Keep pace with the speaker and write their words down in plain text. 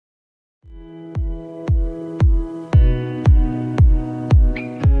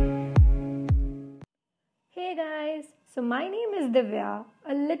So, my name is Divya,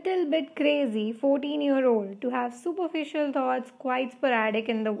 a little bit crazy 14-year-old to have superficial thoughts quite sporadic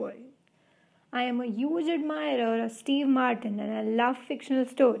in the world. I am a huge admirer of Steve Martin and I love fictional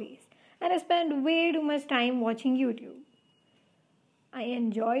stories, and I spend way too much time watching YouTube. I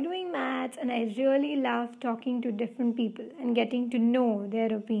enjoy doing maths and I really love talking to different people and getting to know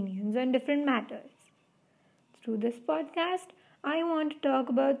their opinions on different matters. Through this podcast, I want to talk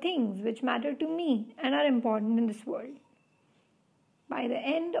about things which matter to me and are important in this world. By the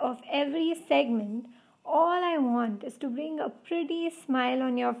end of every segment, all I want is to bring a pretty smile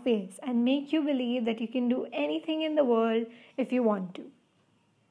on your face and make you believe that you can do anything in the world if you want to.